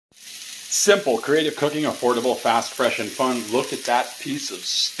Simple, creative cooking, affordable, fast, fresh, and fun. Look at that piece of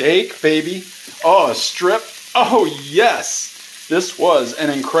steak, baby. Oh, a strip. Oh, yes. This was an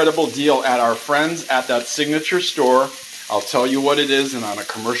incredible deal at our friends at that signature store. I'll tell you what it is, and on a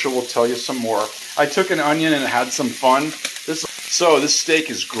commercial we'll tell you some more. I took an onion and had some fun. This steak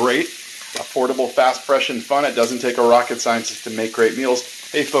is great. Affordable, fast, fresh, and fun. It doesn't take a rocket scientist to make great meals.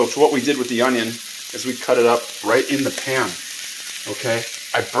 Hey, folks, what we did with the onion is we cut it up right in the pan, okay?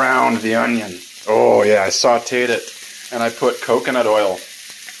 I browned the onion. Oh, yeah, I sautéed it. And I put coconut oil,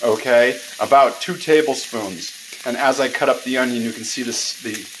 okay? About 2 tablespoons. And as I cut up the onion, you can see the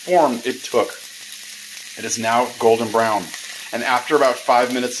form it took. It is now golden brown. And after about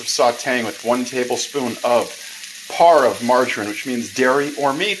 5 minutes of sautéing with 1 tablespoon of par of margarine, which means dairy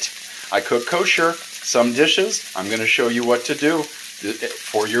or meat, I cook kosher. Some dishes, I'm going to show you what to do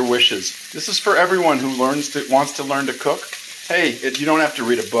for your wishes. This is for everyone who wants to learn to cook. Hey, you don't have to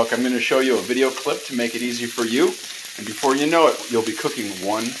read a book. I'm going to show you a video clip to make it easy for you. And before you know it, you'll be cooking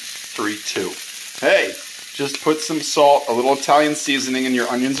 1, 3, 2. Hey, just put some salt, a little Italian seasoning, and your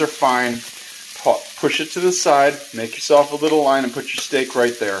onions are fine. Push it to the side, make yourself a little line, and put your steak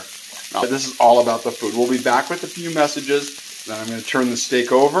right there. Now, this is all about the food. We'll be back with a few messages. Then I'm going to turn the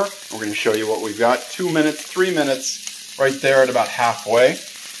steak over. We're going to show you what we've got. 2 minutes, 3 minutes, right there at about halfway.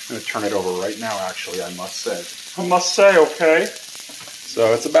 I'm going to turn it over right now, actually, I must say. Okay?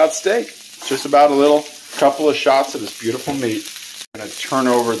 So it's about steak. It's just about a couple of shots of this beautiful meat. I'm going to turn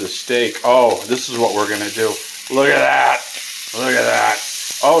over the steak. Oh, this is what we're going to do. Look at that. Look at that.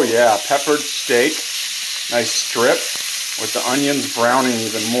 Oh, yeah, peppered steak. Nice strip with the onions browning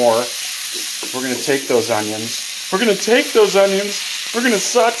even more. We're going to take those onions. We're going to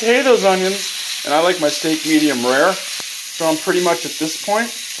sauté those onions. And I like my steak medium rare. So I'm pretty much at this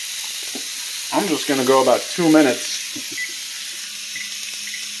point. I'm just going to go about 2 minutes.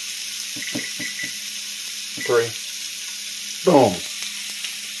 3. Boom.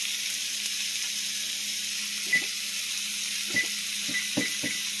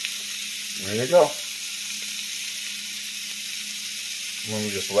 There you go. And then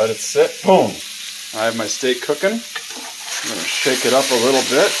we just let it sit. Boom. I have my steak cooking. I'm going to shake it up a little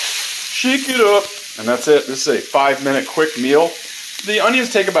bit. Shake it up. And that's it. This is a 5-minute quick meal. The onions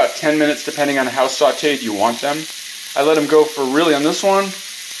take about 10 minutes depending on how sauteed you want them. I let them go for really, on this one,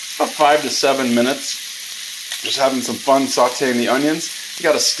 about 5 to 7 minutes. Just having some fun sauteing the onions. We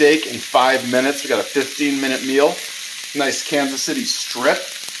got a steak in 5 minutes. We got a 15-minute meal. Nice Kansas City strip.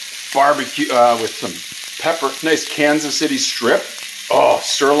 Barbecue with some pepper. Nice Kansas City strip. Oh,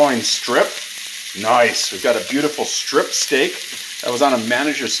 sirloin strip. Nice. We've got a beautiful strip steak. That was on a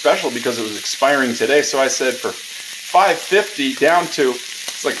manager's special because it was expiring today. So I said for $5.50 down to,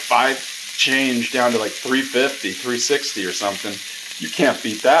 it's like 5 change down to like $3.50, $3.60 or something. You can't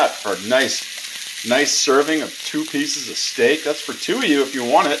beat that for a nice serving of 2 pieces of steak. That's for 2 of you if you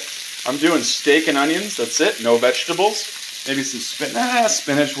want it. I'm doing steak and onions. That's it. No vegetables. Maybe some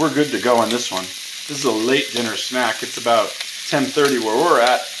spinach. We're good to go on this one. This is a late dinner snack. It's about 10:30 where we're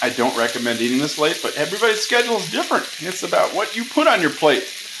at. I don't recommend eating this late, but everybody's schedule is different. It's about what you put on your plate.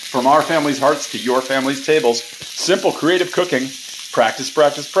 From our family's hearts to your family's tables. Simple, creative cooking. Practice,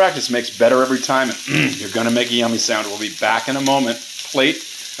 practice, practice makes better every time. And you're going to make a yummy sound. We'll be back in a moment. Plate.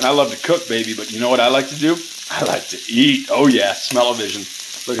 And I love to cook, baby, but you know what I like to do? I like to eat. Oh, yeah. Smell-o-vision.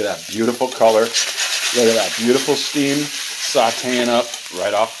 Look at that beautiful color. Look at that beautiful steam sauteing up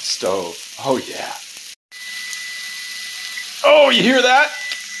right off the stove. Oh, yeah. Oh, you hear that?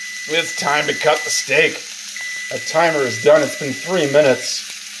 It's time to cut the steak. That timer is done. It's been 3 minutes.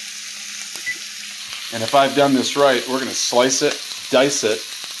 And if I've done this right, we're going to slice it, dice it.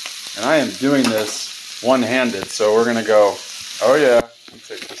 And I am doing this one-handed. So we're going to go, oh, yeah. Let me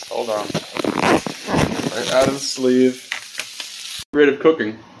take this. Hold on. Right out of the sleeve. Creative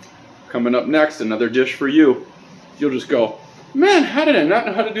cooking. Coming up next, another dish for you. You'll just go, man, how did I not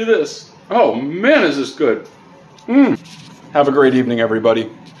know how to do this? Oh, man, is this good. Have a great evening, everybody.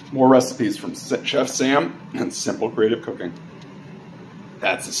 More recipes from Chef Sam and Simple Creative Cooking.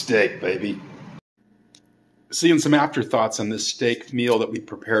 That's a steak, baby. Seeing some afterthoughts on this steak meal that we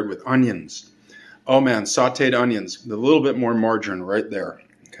prepared with onions. Oh, man, sauteed onions with a little bit more margarine right there,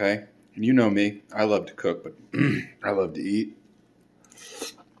 okay? And you know me. I love to cook, but I love to eat.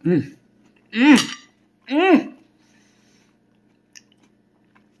 You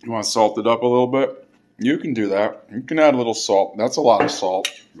want to salt it up a little bit? You can do that. You can add a little salt. That's a lot of salt.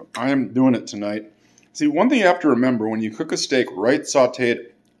 But I am doing it tonight. See, one thing you have to remember when you cook a steak right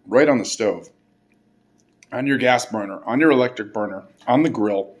sauteed right on the stove, on your gas burner, on your electric burner, on the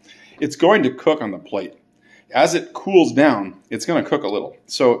grill, it's going to cook on the plate. as it cools down, it's going to cook a little.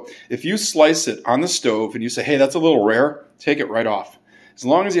 So if you slice it on the stove and you say, hey, that's a little rare, take it right off. As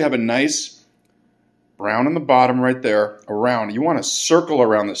long as you have a nice brown in the bottom right there around, you want to circle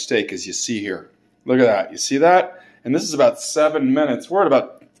around the steak as you see here. Look at that. You see that? And this is about 7 minutes. We're at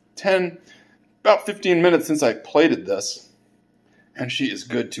about 15 minutes since I plated this. And she is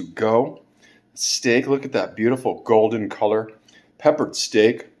good to go. Steak, look at that beautiful golden color. Peppered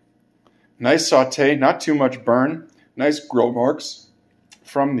steak. Nice saute, not too much burn. Nice grill marks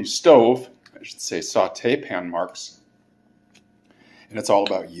from the stove. I should say saute pan marks. And it's all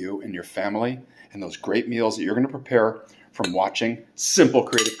about you and your family and those great meals that you're going to prepare from watching Simple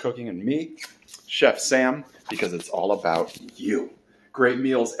Creative Cooking and me, Chef Sam, because it's all about you. Great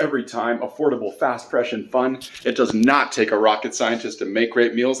meals every time, affordable, fast, fresh, and fun. It does not take a rocket scientist to make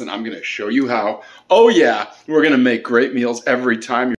great meals, and I'm going to show you how. Oh yeah, we're going to make great meals every time.